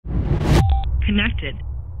connected.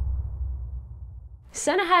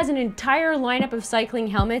 Sena has an entire lineup of cycling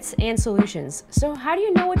helmets and solutions, so how do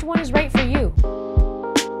you know which one is right for you?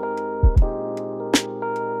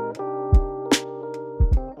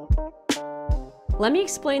 Let me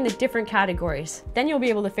explain the different categories, then you'll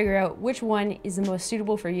be able to figure out which one is the most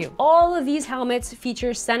suitable for you. All of these helmets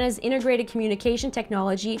feature Sena's integrated communication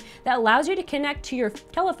technology that allows you to connect to your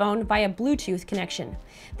telephone via Bluetooth connection.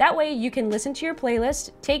 That way you can listen to your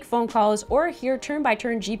playlist, take phone calls, or hear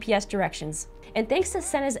turn-by-turn GPS directions. And thanks to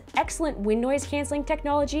Sena's excellent wind noise canceling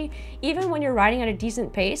technology, even when you're riding at a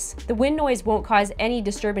decent pace, the wind noise won't cause any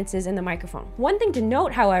disturbances in the microphone. One thing to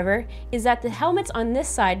note, however, is that the helmets on this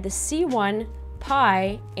side, the C1,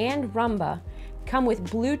 Pi, and Rumba, come with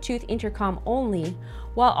Bluetooth intercom only,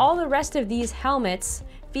 while all the rest of these helmets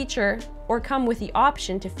feature or come with the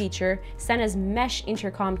option to feature Sena's mesh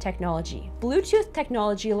intercom technology. Bluetooth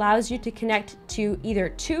technology allows you to connect to either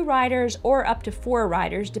 2 riders or up to 4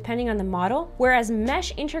 riders depending on the model, whereas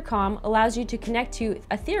mesh intercom allows you to connect to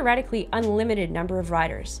a theoretically unlimited number of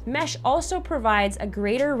riders. Mesh also provides a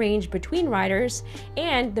greater range between riders,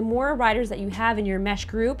 and the more riders that you have in your mesh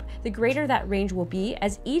group, the greater that range will be,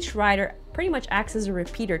 as each rider pretty much acts as a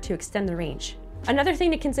repeater to extend the range. Another thing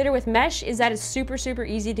to consider with mesh is that it's super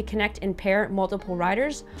easy to connect and pair multiple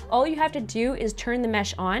riders. All you have to do is turn the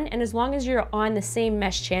mesh on, and as long as you're on the same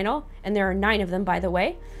mesh channel, and there are 9 of them by the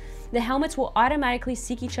way, the helmets will automatically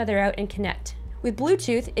seek each other out and connect. With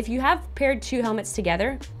Bluetooth, if you have paired 2 helmets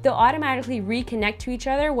together, they'll automatically reconnect to each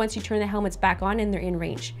other once you turn the helmets back on and they're in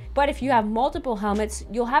range. But if you have multiple helmets,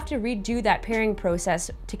 you'll have to redo that pairing process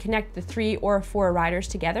to connect the 3 or 4 riders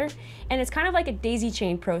together, and it's kind of like a daisy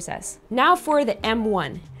chain process. Now for the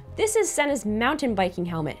M1. This is Sena's mountain biking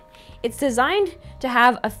helmet. It's designed to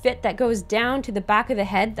have a fit that goes down to the back of the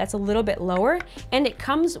head that's a little bit lower, and it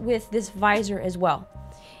comes with this visor as well.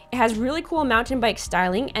 It has really cool mountain bike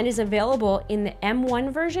styling and is available in the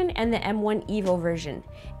M1 version and the M1 EVO version.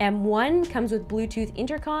 M1 comes with Bluetooth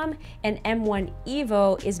intercom, and M1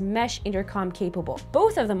 EVO is mesh intercom capable.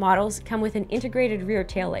 Both of the models come with an integrated rear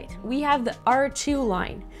taillight. We have the R2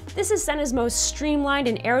 line. This is Sena's most streamlined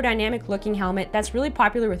and aerodynamic looking helmet that's really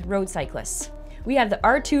popular with road cyclists. We have the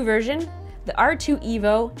R2 version, the R2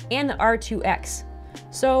 EVO, and the R2X.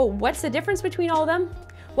 So what's the difference between all of them?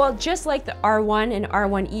 Well, just like the R1 and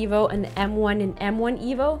R1 EVO and the M1 and M1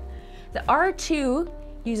 EVO, the R2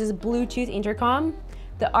 uses Bluetooth intercom,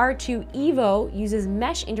 the R2 EVO uses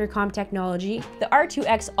mesh intercom technology, the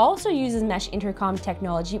R2X also uses mesh intercom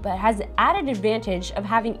technology, but has the added advantage of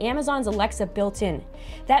having Amazon's Alexa built in.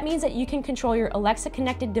 That means that you can control your Alexa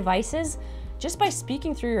connected devices just by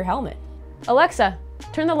speaking through your helmet. Alexa,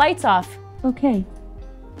 turn the lights off. Okay.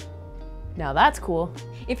 Now that's cool.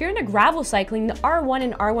 If you're into gravel cycling, the R1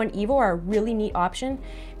 and R1 EVO are a really neat option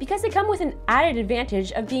because they come with an added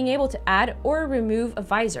advantage of being able to add or remove a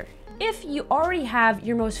visor. If you already have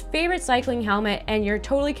your most favorite cycling helmet and you're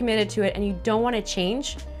totally committed to it and you don't want to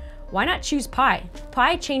change, why not choose Pi?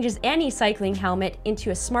 Pi changes any cycling helmet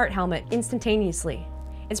into a smart helmet instantaneously.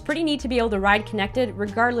 It's pretty neat to be able to ride connected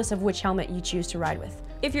regardless of which helmet you choose to ride with.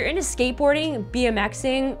 If you're into skateboarding,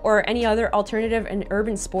 BMXing, or any other alternative and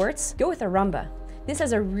urban sports, go with a Rumba. This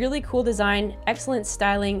has a really cool design, excellent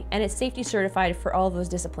styling, and it's safety certified for all of those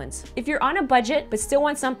disciplines. If you're on a budget but still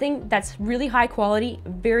want something that's really high quality,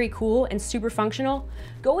 very cool, and super functional,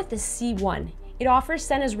 go with the C1. It offers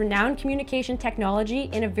Sena's renowned communication technology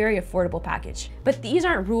in a very affordable package. But these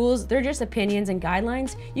aren't rules, they're just opinions and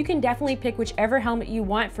guidelines. You can definitely pick whichever helmet you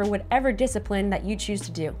want for whatever discipline that you choose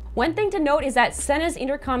to do. One thing to note is that Sena's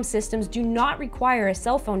intercom systems do not require a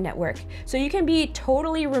cell phone network, so you can be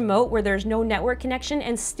totally remote where there's no network connection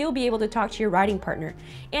and still be able to talk to your riding partner.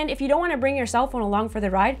 And if you don't want to bring your cell phone along for the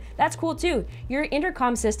ride, that's cool too. Your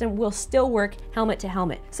intercom system will still work helmet to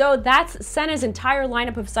helmet. So that's Sena's entire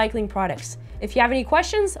lineup of cycling products. If you have any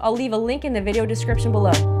questions, I'll leave a link in the video description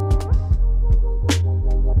below.